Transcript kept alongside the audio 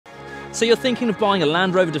So you're thinking of buying a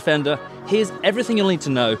Land Rover Defender? Here's everything you'll need to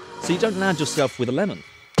know so you don't land yourself with a lemon.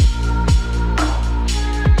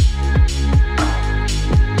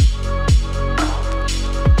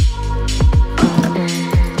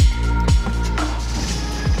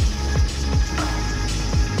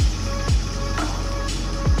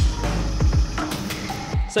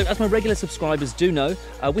 So as my regular subscribers do know,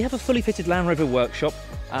 we have a fully fitted Land Rover workshop,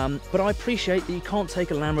 but I appreciate that you can't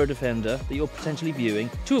take a Land Rover Defender that you're potentially viewing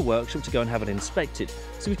to a workshop to go and have it inspected.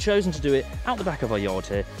 So we've chosen to do it out the back of our yard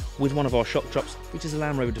here with one of our shock drops, which is a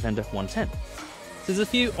Land Rover Defender 110. So there's a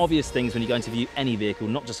few obvious things when you're going to view any vehicle,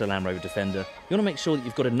 not just a Land Rover Defender. You want to make sure that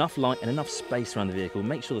you've got enough light and enough space around the vehicle.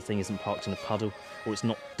 Make sure the thing isn't parked in a puddle or it's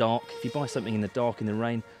not dark. If you buy something in the dark, in the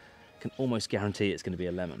rain, you can almost guarantee it's going to be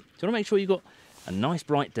a lemon. So you want to make sure you've got a nice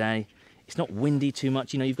bright day, it's not windy too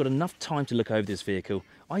much, you know, you've got enough time to look over this vehicle.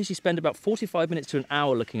 I usually spend about 45 minutes to an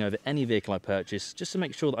hour looking over any vehicle I purchase, just to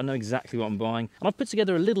make sure that I know exactly what I'm buying. And I've put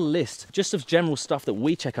together a little list just of general stuff that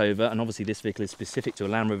we check over, and obviously this vehicle is specific to a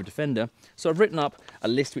Land Rover Defender. So I've written up a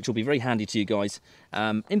list which will be very handy to you guys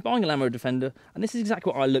in buying a Land Rover Defender, and this is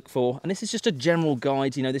exactly what I look for, and this is just a general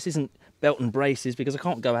guide. You know, this isn't belt and braces because I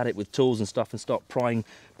can't go at it with tools and stuff and start prying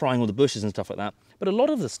all the bushes and stuff like that. But a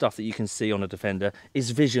lot of the stuff that you can see on a Defender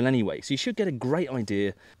is visual anyway, so you should get a great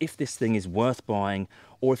idea if this thing is worth buying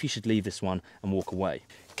or if you should leave this one and walk away.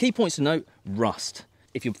 Key points to note: rust.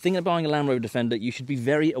 If you're thinking of buying a Land Rover Defender, you should be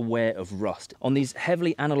very aware of rust. On these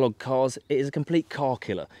heavily analogue cars, it is a complete car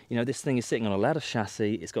killer. You know, this thing is sitting on a ladder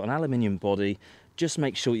chassis, it's got an aluminium body. Just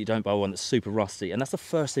make sure you don't buy one that's super rusty. And that's the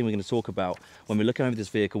first thing we're going to talk about when we're looking over this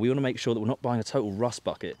vehicle. We want to make sure that we're not buying a total rust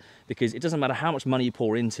bucket, because it doesn't matter how much money you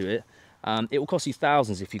pour into it. It will cost you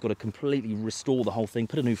thousands if you've got to completely restore the whole thing,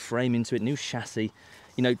 put a new frame into it, new chassis.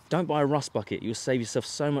 You know, don't buy a rust bucket. You'll save yourself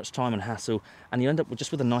so much time and hassle, and you end up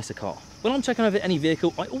just with a nicer car. When I'm checking over any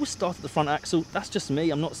vehicle, I always start at the front axle. That's just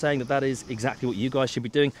me. I'm not saying that that is exactly what you guys should be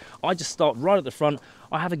doing. I just start right at the front.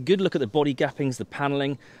 I have a good look at the body gappings, the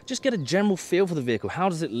paneling, just get a general feel for the vehicle. How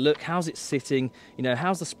does it look? How's it sitting? You know,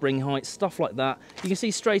 how's the spring height? Stuff like that. You can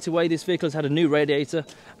see straight away this vehicle has had a new radiator.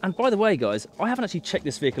 And by the way, guys, I haven't actually checked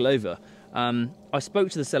this vehicle over. I spoke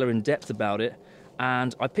to the seller in depth about it,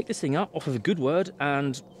 and I picked this thing up off of a good word,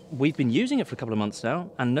 and we've been using it for a couple of months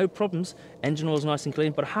now, and no problems. Engine oil's nice and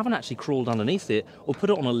clean, but I haven't actually crawled underneath it or put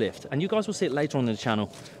it on a lift, and you guys will see it later on in the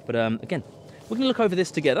channel. But again, we're going to look over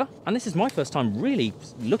this together, and this is my first time really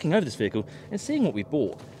looking over this vehicle and seeing what we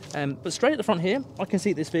bought. But straight at the front here, I can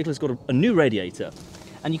see that this vehicle has got a new radiator,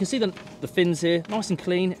 and you can see the fins here, nice and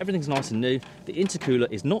clean, everything's nice and new. The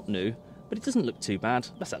intercooler is not new, but it doesn't look too bad.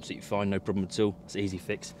 That's absolutely fine, no problem at all. It's an easy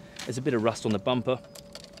fix. There's a bit of rust on the bumper.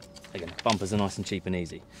 Again, bumpers are nice and cheap and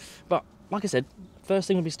easy. But like I said, first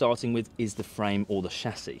thing we'll be starting with is the frame or the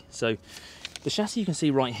chassis. So the chassis you can see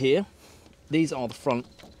right here, these are the front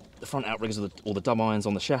outriggers or the dub irons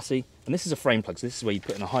on the chassis. And this is a frame plug, so this is where you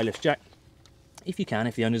put in a high lift jack. If you can,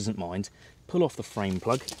 if the owner doesn't mind, pull off the frame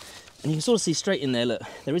plug. And you can sort of see straight in there, look,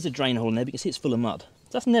 there is a drain hole in there, but you can see it's full of mud.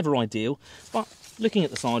 That's never ideal, but looking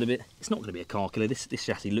at the side of it, it's not going to be a car killer. This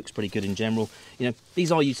chassis looks pretty good in general. You know,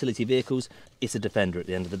 these are utility vehicles. It's a Defender at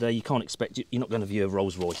the end of the day. You can't expect you're not going to view a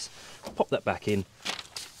Rolls Royce. Pop that back in.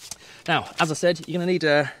 Now, as I said, you're going to need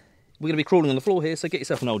we're going to be crawling on the floor here, so get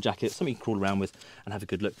yourself an old jacket, something you can crawl around with and have a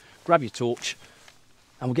good look. Grab your torch,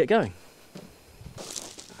 and we'll get going.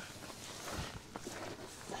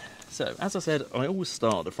 So, as I said, I always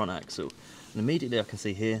start at the front axle, and immediately I can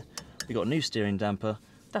see here we've got a new steering damper.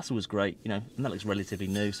 That's always great, you know, and that looks relatively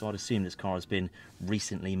new, so I'd assume this car has been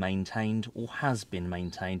recently maintained or has been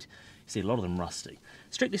maintained. You see a lot of them rusty.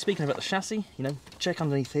 Strictly speaking about the chassis, you know, check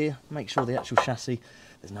underneath here, make sure the actual chassis,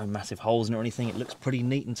 there's no massive holes in it or anything. It looks pretty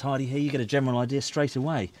neat and tidy here. You get a general idea straight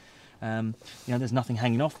away. You know, there's nothing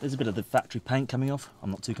hanging off. There's a bit of the factory paint coming off.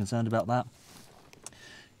 I'm not too concerned about that.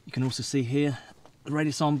 You can also see here the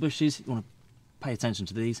radius arm bushes. You want to pay attention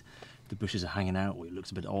to these. The bushes are hanging out, or it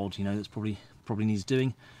looks a bit odd, you know, that's probably needs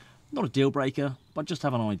doing. Not a deal breaker, but just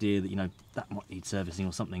have an idea that, you know, that might need servicing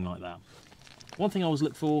or something like that. One thing I always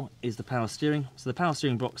look for is the power steering. So the power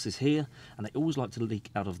steering box is here, and they always like to leak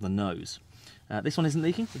out of the nose. This one isn't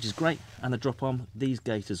leaking, which is great, and the drop arm, these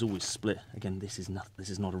gaiters always split. Again, this is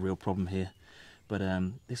not a real problem here, but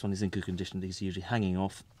this one is in good condition. These are usually hanging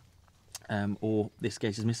off, or this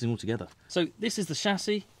gate is missing altogether. So this is the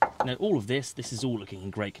chassis. You know, all of this is all looking in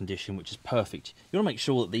great condition, which is perfect. You want to make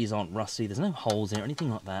sure that these aren't rusty, there's no holes in it or anything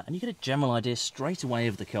like that, and you get a general idea straight away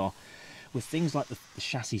of the car with things like the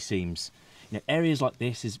chassis seams. You know, areas like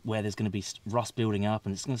this is where there's going to be rust building up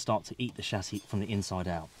and it's going to start to eat the chassis from the inside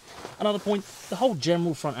out. Another point, the whole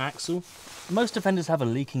general front axle. Most Defenders have a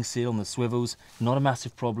leaking seal on the swivels, not a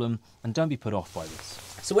massive problem, and don't be put off by this.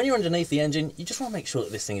 So when you're underneath the engine, you just want to make sure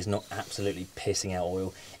that this thing is not absolutely pissing out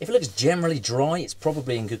oil. If it looks generally dry, it's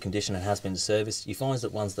probably in good condition and has been serviced. You find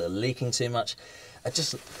that ones that are leaking too much are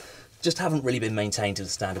just haven't really been maintained to the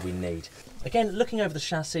standard we need. Again, looking over the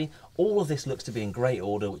chassis, all of this looks to be in great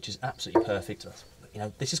order, which is absolutely perfect. You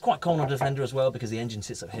know, this is quite common on a Defender as well because the engine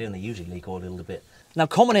sits up here and they usually leak oil a little bit. Now,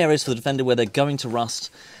 common areas for the Defender where they're going to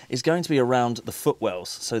rust is going to be around the footwells.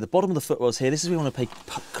 So the bottom of the footwells here, this is where we want to pay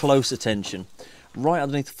close attention. Right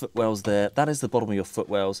underneath the footwells there, that is the bottom of your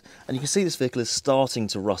footwells. And you can see this vehicle is starting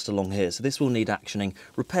to rust along here. So this will need actioning,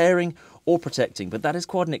 repairing or protecting. But that is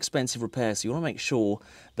quite an expensive repair. So you want to make sure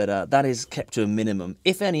that that is kept to a minimum,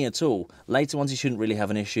 if any at all. Later ones you shouldn't really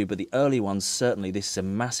have an issue, but the early ones, certainly this is a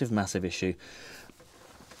massive, massive issue.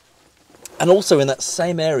 And also in that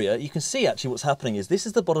same area, you can see actually what's happening is this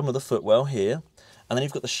is the bottom of the footwell here. And then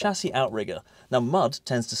you've got the chassis outrigger. Now mud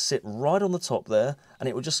tends to sit right on the top there and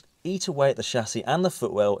it will just eat away at the chassis and the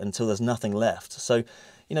footwell until there's nothing left. So,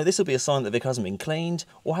 you know, this will be a sign that the vehicle hasn't been cleaned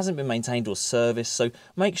or hasn't been maintained or serviced. So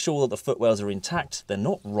make sure that the footwells are intact, they're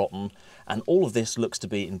not rotten, and all of this looks to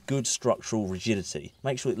be in good structural rigidity.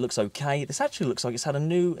 Make sure it looks okay. This actually looks like it's had a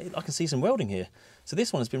new, I can see some welding here. So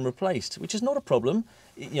this one has been replaced, which is not a problem.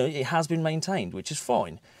 You know, it has been maintained, which is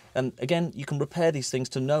fine. And again, you can repair these things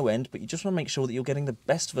to no end, but you just want to make sure that you're getting the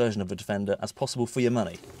best version of a Defender as possible for your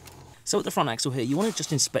money. So at the front axle here, you want to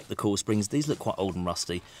just inspect the coil springs. These look quite old and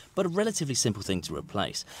rusty, but a relatively simple thing to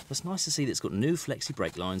replace. But it's nice to see that it's got new flexi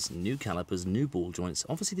brake lines, new calipers, new ball joints.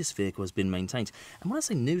 Obviously this vehicle has been maintained. And when I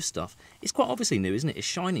say new stuff, it's quite obviously new, isn't it? It's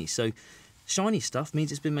shiny. So shiny stuff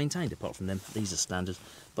means it's been maintained. Apart from them, these are standard.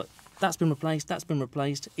 But that's been replaced, that's been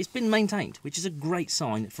replaced. It's been maintained, which is a great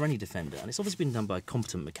sign for any Defender. And it's obviously been done by a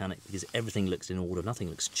competent mechanic because everything looks in order, nothing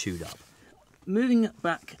looks chewed up. Moving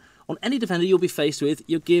back, on any Defender you'll be faced with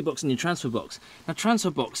your gearbox and your transfer box. Now transfer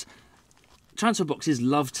boxes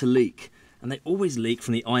love to leak, and they always leak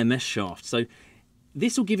from the IMS shaft. So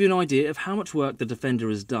this will give you an idea of how much work the Defender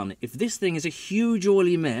has done. If this thing is a huge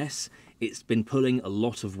oily mess, it's been pulling a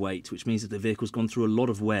lot of weight, which means that the vehicle's gone through a lot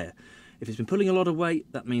of wear. If it's been pulling a lot of weight,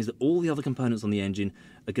 that means that all the other components on the engine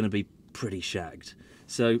are going to be pretty shagged.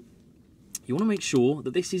 So you want to make sure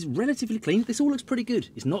that this is relatively clean. This all looks pretty good.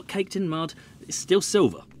 It's not caked in mud. It's still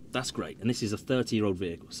silver. That's great. And this is a 30-year-old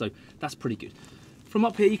vehicle, so that's pretty good. From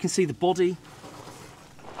up here, you can see the body.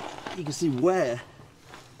 You can see wear.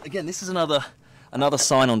 Again, this is another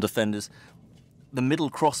sign on Defenders. The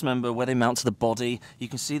middle cross member where they mount to the body. You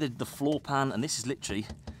can see the floor pan, and this is literally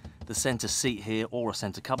the centre seat here, or a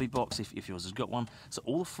centre cubby box if yours has got one. So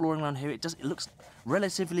all the flooring around here, it looks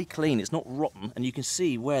relatively clean. It's not rotten, and you can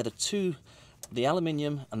see where the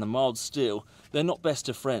aluminium and the mild steel, they're not best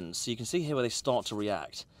of friends. So you can see here where they start to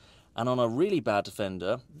react. And on a really bad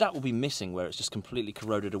Defender, that will be missing where it's just completely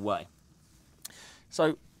corroded away.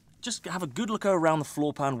 So just have a good look around the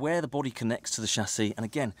floor pan where the body connects to the chassis, and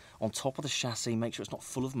again on top of the chassis make sure it's not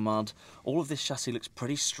full of mud. All of this chassis looks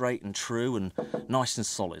pretty straight and true and nice and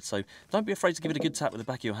solid, so don't be afraid to give it a good tap with the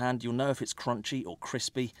back of your hand. You'll know if it's crunchy or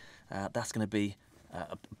crispy. That's going to be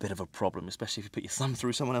a bit of a problem, especially if you put your thumb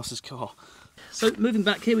through someone else's car. So moving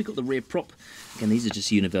back here, we've got the rear prop. Again, these are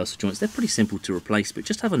just universal joints. They're pretty simple to replace, but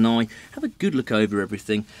just have an eye, have a good look over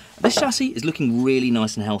everything. This chassis is looking really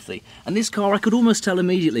nice and healthy. And this car, I could almost tell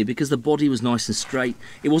immediately because the body was nice and straight.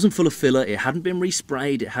 It wasn't full of filler, it hadn't been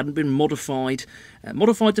resprayed, it hadn't been modified.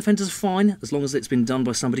 Modified Defenders are fine, as long as it's been done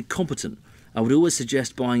by somebody competent. I would always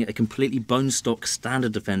suggest buying a completely bone stock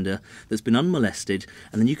standard Defender that's been unmolested,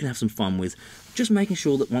 and then you can have some fun with just making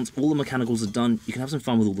sure that once all the mechanicals are done, you can have some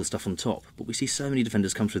fun with all the stuff on top. But we see so many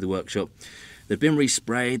Defenders come through the workshop. They've been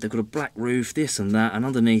resprayed, they've got a black roof, this and that, and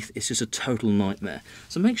underneath it's just a total nightmare.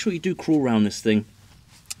 So make sure you do crawl around this thing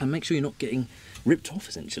and make sure you're not getting ripped off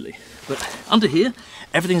essentially. But under here,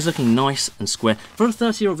 everything's looking nice and square. For a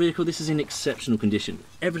 30-year-old vehicle, this is in exceptional condition.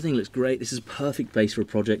 Everything looks great. This is a perfect base for a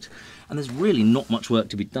project, and there's really not much work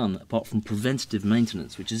to be done apart from preventative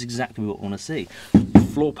maintenance, which is exactly what we want to see. The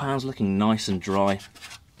floor pan's looking nice and dry.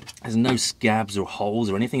 There's no scabs or holes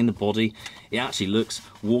or anything in the body. It actually looks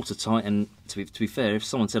watertight, and to be fair, if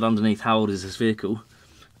someone said underneath how old is this vehicle,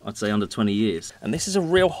 I'd say under 20 years. And this is a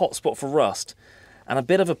real hot spot for rust, and a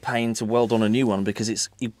bit of a pain to weld on a new one because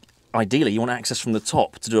ideally you want access from the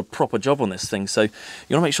top to do a proper job on this thing. So you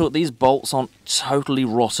want to make sure that these bolts aren't totally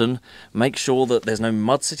rotten, make sure that there's no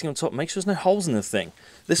mud sitting on top, make sure there's no holes in the thing.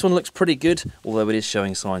 This one looks pretty good, although it is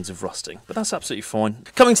showing signs of rusting, but that's absolutely fine.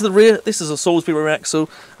 Coming to the rear, this is a Salisbury rear axle.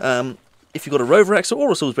 If you've got a Rover axle or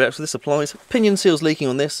a Salisbury axle, this applies. Pinion seals leaking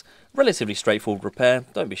on this, relatively straightforward repair,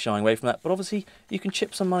 don't be shying away from that, but obviously you can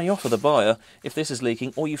chip some money off of the buyer if this is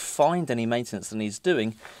leaking, or you find any maintenance that needs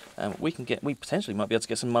doing. We potentially might be able to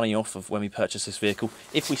get some money off of when we purchase this vehicle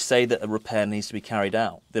if we say that a repair needs to be carried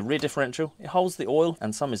out. The rear differential, it holds the oil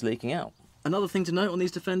and some is leaking out. Another thing to note on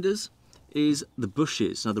these Defenders is the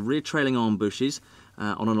bushes. Now the rear trailing arm bushes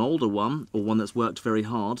on an older one, or one that's worked very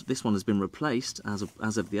hard, this one has been replaced as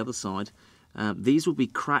of the other side. These will be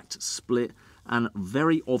cracked, split and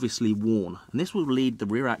very obviously worn, and this will lead the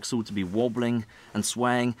rear axle to be wobbling and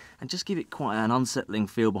swaying and just give it quite an unsettling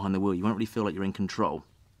feel behind the wheel. You won't really feel like you're in control.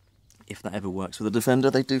 If that ever works with a Defender,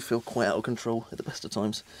 they do feel quite out of control at the best of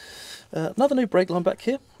times. Another new brake line back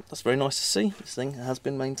here. That's very nice to see. This thing has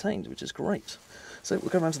been maintained, which is great. So we'll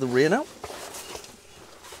go around to the rear now.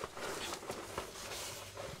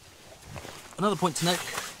 Another point to note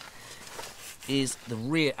is the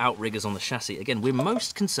rear outriggers on the chassis. Again, we're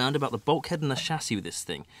most concerned about the bulkhead and the chassis with this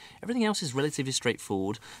thing. Everything else is relatively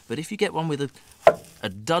straightforward, but if you get one with a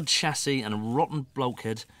dud chassis and a rotten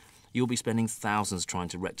bulkhead, you'll be spending thousands trying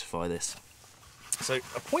to rectify this. So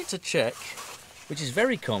a point to check, which is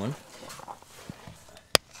very common,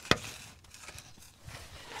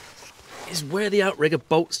 is where the outrigger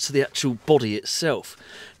bolts to the actual body itself.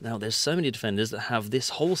 Now there's so many Defenders that have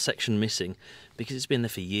this whole section missing because it's been there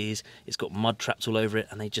for years, it's got mud trapped all over it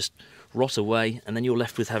and they just rot away, and then you're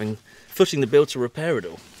left with footing the bill to repair it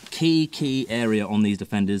all. Key area on these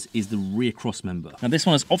Defenders is the rear cross member. Now this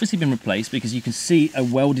one has obviously been replaced because you can see a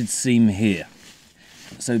welded seam here.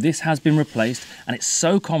 So this has been replaced, and it's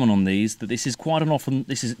so common on these that this is quite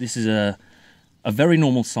this is a very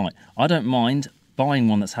normal sight. I don't mind buying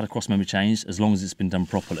one that's had a cross member changed as long as it's been done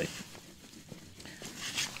properly.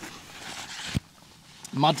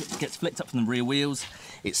 Mud gets flicked up from the rear wheels,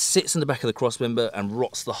 it sits in the back of the cross member and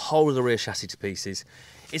rots the whole of the rear chassis to pieces.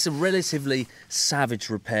 It's a relatively savage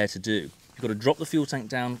repair to do. You've got to drop the fuel tank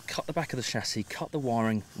down, cut the back of the chassis, cut the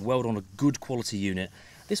wiring, weld on a good quality unit.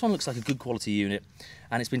 This one looks like a good quality unit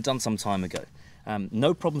and it's been done some time ago.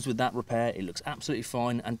 No problems with that repair, it looks absolutely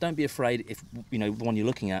fine, and don't be afraid if the one you're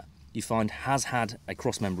looking at you find has had a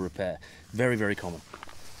cross member repair. Very, very common.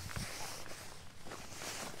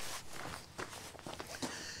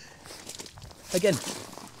 Again,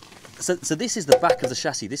 so this is the back of the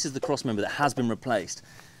chassis, this is the cross member that has been replaced,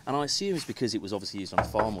 and I assume it's because it was obviously used on a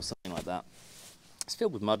farm or something like that. It's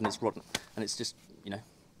filled with mud and it's rotten, and it's just,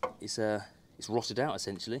 it's rotted out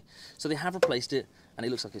essentially. So they have replaced it, and it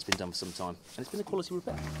looks like it's been done for some time, and it's been a quality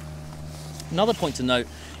repair. Another point to note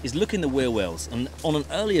is look in the wheel wells, and on an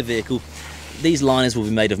earlier vehicle these liners will be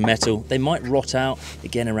made of metal. They might rot out,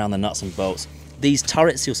 again around the nuts and bolts. These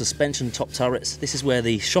turrets, your suspension top turrets, this is where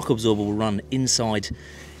the shock absorber will run inside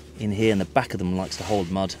in here, and the back of them likes to hold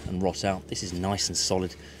mud and rot out. This is nice and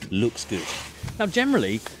solid, looks good. Now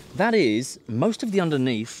generally, that is most of the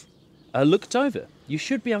underneath looked over. You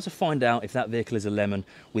should be able to find out if that vehicle is a lemon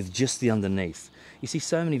with just the underneath. You see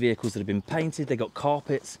so many vehicles that have been painted, they got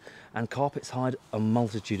carpets, and carpets hide a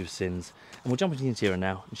multitude of sins. And we'll jump into the interior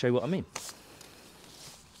now and show you what I mean.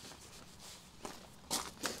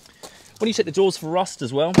 When you check the doors for rust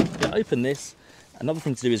as well, you open this. Another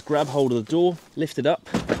thing to do is grab hold of the door, lift it up.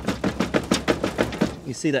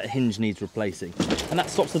 You see that hinge needs replacing, and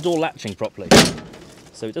that stops the door latching properly.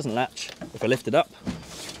 So it doesn't latch. If I lift it up,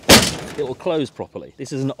 it will close properly.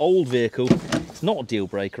 This is an old vehicle, it's not a deal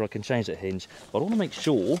breaker, I can change that hinge, but I want to make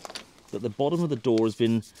sure that the bottom of the door has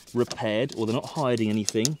been repaired, or they're not hiding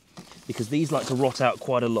anything, because these like to rot out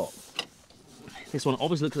quite a lot. This one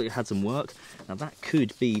obviously looks like it had some work. Now that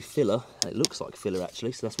could be filler, it looks like filler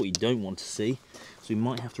actually, so that's what you don't want to see. So we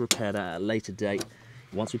might have to repair that at a later date,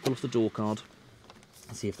 once we pull off the door card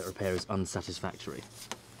and see if that repair is unsatisfactory.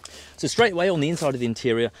 So straight away on the inside of the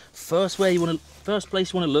interior, first place you want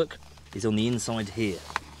to look is on the inside here.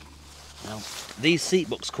 Now these seat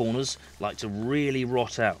box corners like to really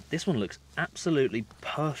rot out. This one looks absolutely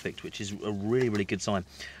perfect, which is a really, really good sign.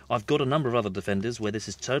 I've got a number of other Defenders where this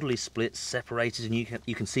is totally split, separated, and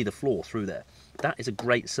you can see the floor through there. That is a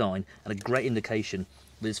great sign and a great indication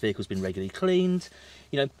that this vehicle's been regularly cleaned.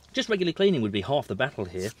 Just regular cleaning would be half the battle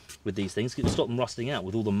here with these things. It would stop them rusting out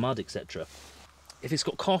with all the mud, etc. If it's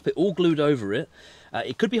got carpet all glued over it,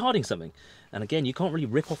 it could be hiding something. And again, you can't really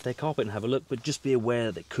rip off their carpet and have a look, but just be aware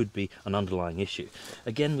that there could be an underlying issue.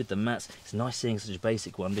 Again, with the mats, it's nice seeing such a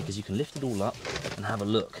basic one because you can lift it all up and have a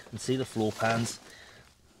look and see the floor pans.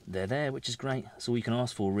 They're there, which is great. That's all you can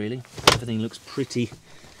ask for, really. Everything looks pretty,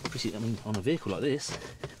 I mean, on a vehicle like this,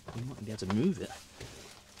 you might be able to move it.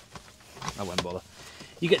 I won't bother.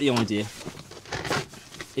 You get the idea.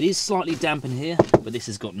 It is slightly damp in here, but this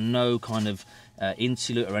has got no kind of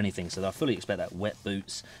insulate or anything, so I fully expect that wet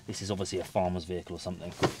boots. This is obviously a farmer's vehicle or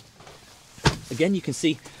something. Again, you can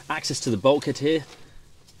see access to the bulkhead here,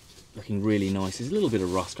 looking really nice. There's a little bit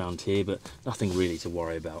of rust around here, but nothing really to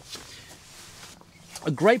worry about. A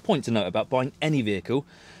great point to note about buying any vehicle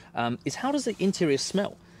is how does the interior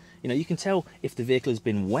smell? You know, you can tell if the vehicle has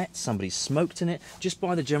been wet, somebody's smoked in it, just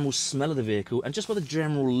by the general smell of the vehicle and just by the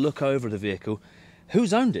general look over the vehicle.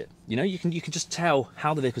 Who's owned it? You know, you can just tell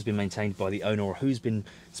how the vehicle's been maintained by the owner or who's been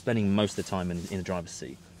spending most of the time in the driver's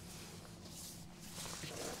seat.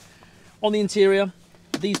 On the interior,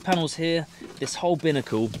 these panels here, this whole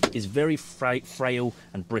binnacle is very frail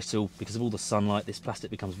and brittle because of all the sunlight. This plastic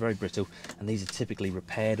becomes very brittle, and these are typically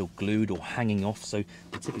repaired or glued or hanging off, so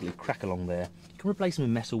they typically crack along there. You can replace them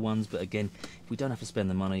with metal ones, but again, if we don't have to spend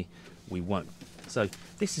the money, we won't. So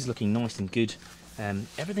this is looking nice and good.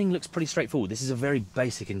 Everything looks pretty straightforward. This is a very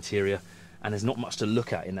basic interior, and there's not much to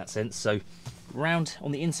look at in that sense. So round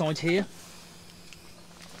on the inside here,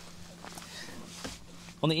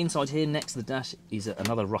 next to the dash is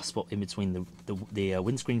another rust spot in between the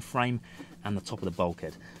windscreen frame and the top of the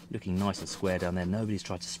bulkhead. Looking nice and square down there. Nobody's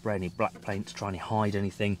tried to spray any black paint to try and hide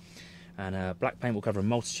anything. And black paint will cover a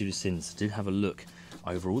multitude of sins. So do have a look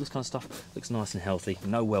over all this kind of stuff. Looks nice and healthy.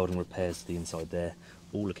 No welding repairs to the inside there.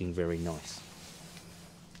 All looking very nice.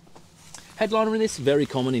 Headliner in this, very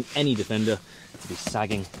common in any Defender to be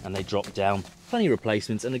sagging, and they drop down. Plenty of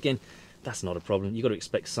replacements, and again, that's not a problem. You've got to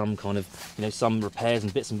expect some kind of, you know, some repairs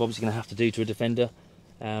and bits and bobs you're going to have to do to a Defender.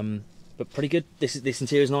 But pretty good. This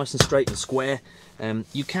interior is nice and straight and square.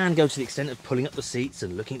 You can go to the extent of pulling up the seats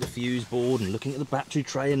and looking at the fuse board and looking at the battery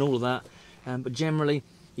tray and all of that. But generally,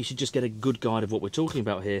 you should just get a good guide of what we're talking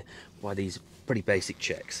about here by these pretty basic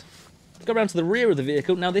checks. Go around to the rear of the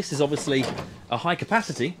vehicle. Now, this is obviously a high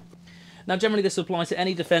capacity. Now, generally this applies to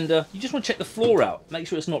any Defender. You just want to check the floor out. Make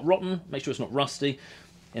sure it's not rotten, make sure it's not rusty.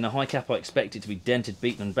 In a high cap, I expect it to be dented,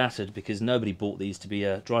 beaten and battered because nobody bought these to be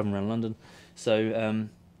driving around London. So,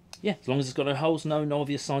 yeah, as long as it's got no holes, no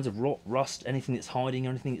obvious signs of rot, rust, anything that's hiding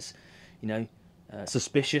or anything that's, you know,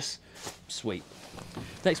 suspicious, sweet.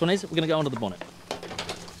 Next one is, we're going to go under the bonnet.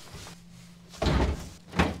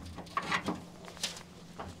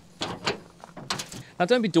 Now,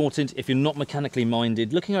 don't be daunted if you're not mechanically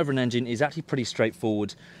minded. Looking over an engine is actually pretty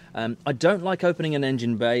straightforward. I don't like opening an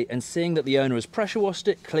engine bay and seeing that the owner has pressure washed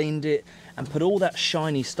it, cleaned it, and put all that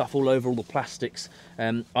shiny stuff all over all the plastics.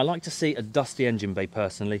 I like to see a dusty engine bay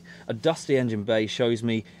personally. A dusty engine bay shows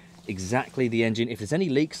me exactly the engine. If there's any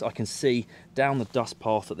leaks, I can see down the dust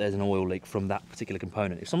path that there's an oil leak from that particular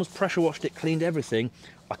component. If someone's pressure washed it, cleaned everything,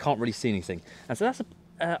 I can't really see anything. And so that's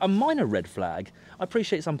a minor red flag. I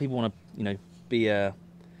appreciate some people want to, you know, they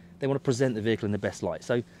want to present the vehicle in the best light,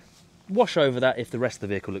 so wash over that if the rest of the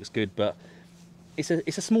vehicle looks good. But it's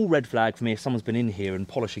a small red flag for me. If someone's been in here and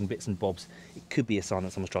polishing bits and bobs, it could be a sign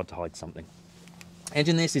that someone's tried to hide something.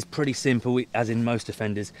 Engine this is pretty simple, as in most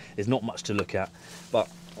Defenders. There's not much to look at, but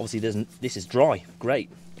obviously this is dry. Great,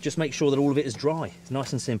 just make sure that all of it is dry. It's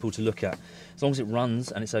nice and simple to look at. As long as it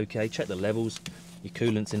runs and it's okay, check the levels. Your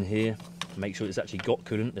coolant's in here, make sure it's actually got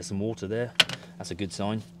coolant. There's some water there, that's a good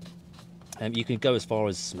sign. You can go as far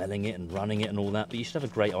as smelling it and running it and all that, but you should have a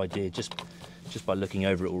great idea just by looking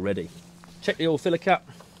over it already. Check the oil filler cap.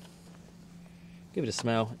 Give it a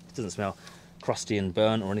smell. It doesn't smell crusty and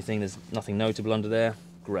burnt or anything. There's nothing notable under there.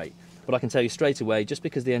 Great. But I can tell you straight away, just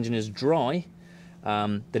because the engine is dry,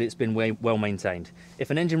 that it's been well maintained. If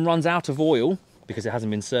an engine runs out of oil because it hasn't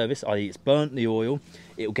been serviced, i.e. it's burnt the oil,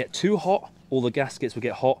 it will get too hot, all the gaskets will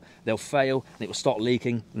get hot, they'll fail, and it will start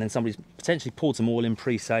leaking, and then somebody's potentially poured some oil in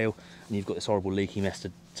pre-sale, and you've got this horrible leaky mess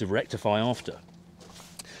to rectify after.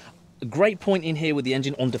 A great point in here with the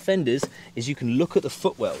engine on Defenders is you can look at the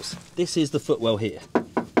footwells. This is the footwell here.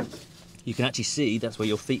 You can actually see that's where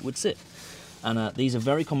your feet would sit. And these are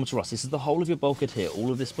very common to rust. This is the whole of your bulkhead here,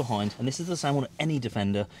 all of this behind, and this is the same on any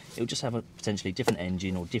Defender. It will just have a potentially different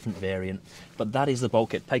engine or different variant, but that is the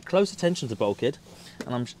bulkhead. Pay close attention to the bulkhead,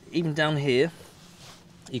 and even down here,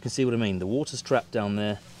 you can see what I mean. The water's trapped down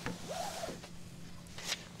there.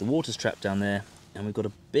 The water's trapped down there, and we've got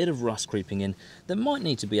a bit of rust creeping in that might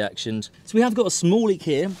need to be actioned. So we have got a small leak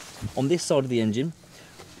here on this side of the engine.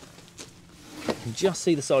 You can just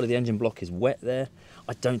see the side of the engine block is wet there.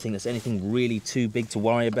 I don't think there's anything really too big to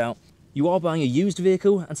worry about. You are buying a used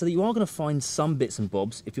vehicle, and so that you are going to find some bits and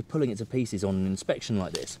bobs if you're pulling it to pieces on an inspection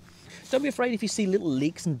like this. Don't be afraid if you see little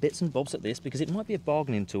leaks and bits and bobs like this, because it might be a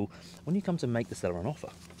bargaining tool when you come to make the seller an offer.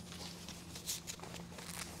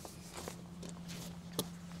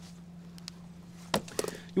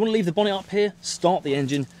 You want to leave the bonnet up here, start the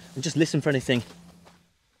engine, and just listen for anything.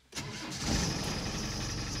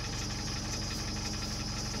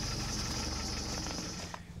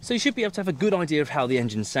 So you should be able to have a good idea of how the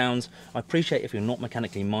engine sounds. I appreciate if you're not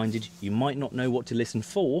mechanically minded, you might not know what to listen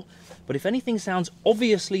for, but if anything sounds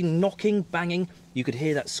obviously knocking, banging, you could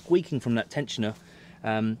hear that squeaking from that tensioner.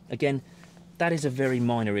 Again, that is a very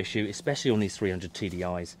minor issue, especially on these 300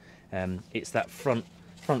 TDIs. It's that front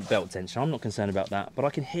belt tensioner. I'm not concerned about that, but I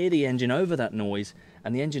can hear the engine over that noise,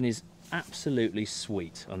 and the engine is absolutely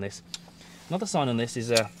sweet on this. Another sign on this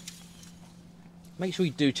is make sure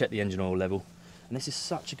you do check the engine oil level. And this is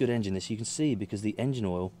such a good engine, this you can see, because the engine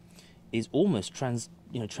oil is almost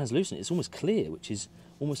translucent. It's almost clear, which is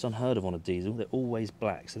almost unheard of on a diesel. They're always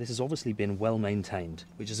black. So this has obviously been well maintained,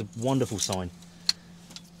 which is a wonderful sign.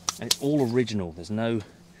 And it's all original. There's no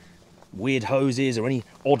weird hoses or any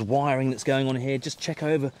odd wiring that's going on here. Just check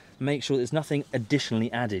over, make sure there's nothing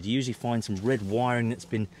additionally added. You usually find some red wiring that's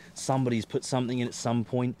been, somebody's put something in at some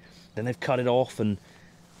point, then they've cut it off, and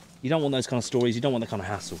you don't want those kind of stories. You don't want that kind of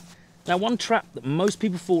hassle. Now, one trap that most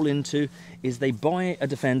people fall into is they buy a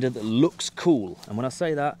Defender that looks cool. And when I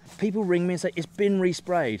say that, people ring me and say, it's been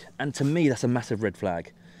resprayed. And to me, that's a massive red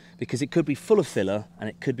flag, because it could be full of filler, and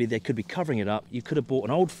they could be covering it up. You could have bought an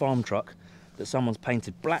old farm truck that someone's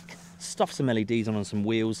painted black, stuffed some LEDs on some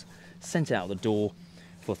wheels, sent it out the door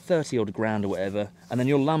for 30 odd grand or whatever, and then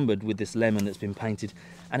you're lumbered with this lemon that's been painted,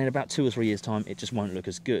 and in about 2 or 3 years' time, it just won't look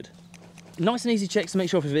as good. Nice and easy checks to make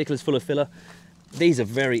sure if your vehicle is full of filler. These are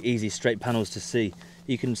very easy straight panels to see.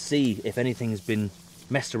 You can see if anything's been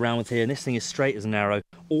messed around with here, and this thing is straight as an arrow.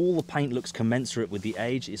 All the paint looks commensurate with the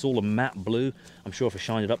age. It's all a matte blue. I'm sure if I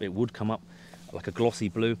shined it up, it would come up like a glossy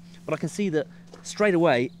blue. But I can see that straight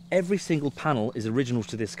away, every single panel is original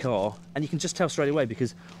to this car, and you can just tell straight away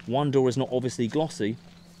because one door is not obviously glossy,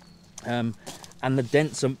 and the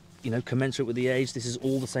dents are, commensurate with the age. This is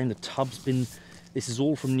all the same. The tub's been, this is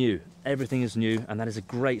all from new. Everything is new, and that is a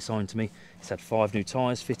great sign to me. It's had 5 new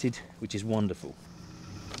tyres fitted, which is wonderful.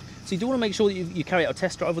 So you do want to make sure that you carry out a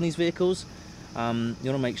test drive on these vehicles. You want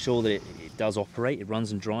to make sure that it does operate, it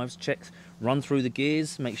runs and drives, run through the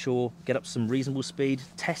gears, make sure, get up to some reasonable speed,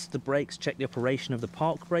 test the brakes, check the operation of the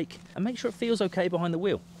park brake, and make sure it feels okay behind the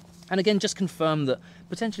wheel. And again, just confirm that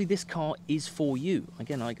potentially this car is for you.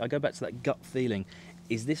 Again, I go back to that gut feeling.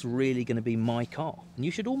 Is this really going to be my car? And you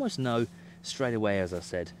should almost know straight away, as I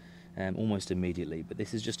said, almost immediately. But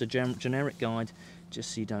this is just a generic guide,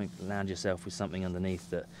 just so you don't land yourself with something underneath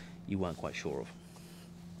that you weren't quite sure of.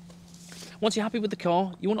 Once you're happy with the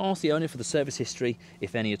car, you want to ask the owner for the service history,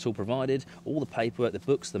 if any at all provided, all the paperwork, the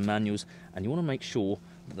books, the manuals, and you want to make sure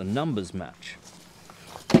that the numbers match.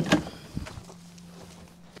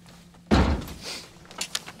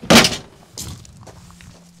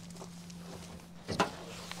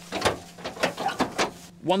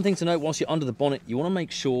 One thing to note whilst you're under the bonnet, you want to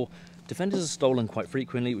make sure, Defenders are stolen quite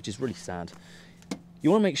frequently, which is really sad. You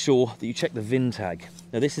want to make sure that you check the VIN tag.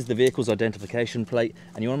 Now this is the vehicle's identification plate,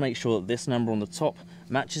 and you want to make sure that this number on the top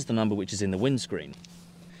matches the number which is in the windscreen.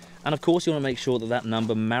 And of course you want to make sure that that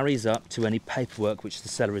number marries up to any paperwork which the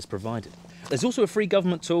seller has provided. There's also a free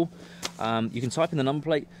government tool. You can type in the number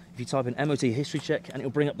plate. If you type in MOT history check, and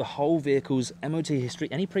it'll bring up the whole vehicle's MOT history,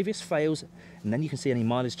 any previous fails, and then you can see any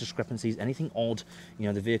mileage discrepancies, anything odd.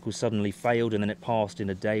 The vehicle suddenly failed and then it passed in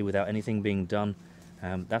a day without anything being done.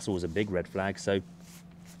 That's always a big red flag. So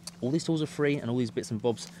all these tools are free, and all these bits and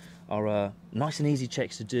bobs are nice and easy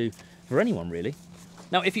checks to do for anyone, really.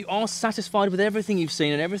 Now, if you are satisfied with everything you've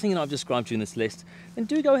seen and everything that I've described to you in this list, then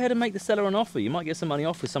do go ahead and make the seller an offer. You might get some money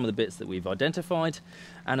off with some of the bits that we've identified,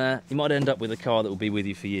 and you might end up with a car that will be with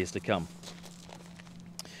you for years to come.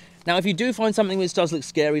 Now, if you do find something which does look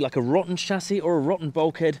scary, like a rotten chassis or a rotten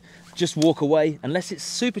bulkhead, just walk away, unless it's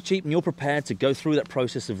super cheap and you're prepared to go through that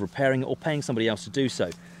process of repairing it or paying somebody else to do so.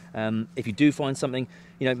 If you do find something,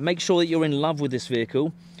 make sure that you're in love with this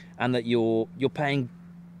vehicle and that you're paying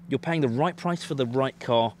the right price for the right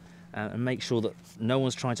car, and make sure that no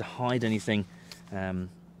one's trying to hide anything,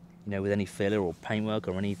 with any filler or paintwork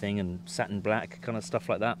or anything, and satin black kind of stuff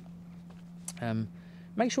like that.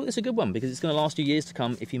 Make sure it's a good one, because it's going to last you years to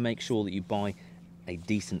come if you make sure that you buy a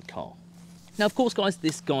decent car. Now, of course, guys,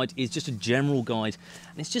 this guide is just a general guide,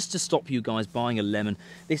 and it's just to stop you guys buying a lemon.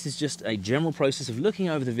 This is just a general process of looking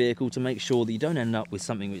over the vehicle to make sure that you don't end up with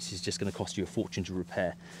something which is just going to cost you a fortune to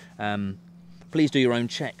repair. Please do your own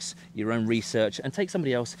checks, your own research, and take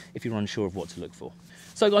somebody else if you're unsure of what to look for.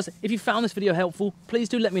 So guys, if you found this video helpful, please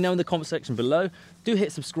do let me know in the comment section below. Do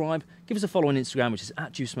hit subscribe, give us a follow on Instagram, which is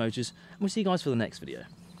 @JuiceMotors, and we'll see you guys for the next video.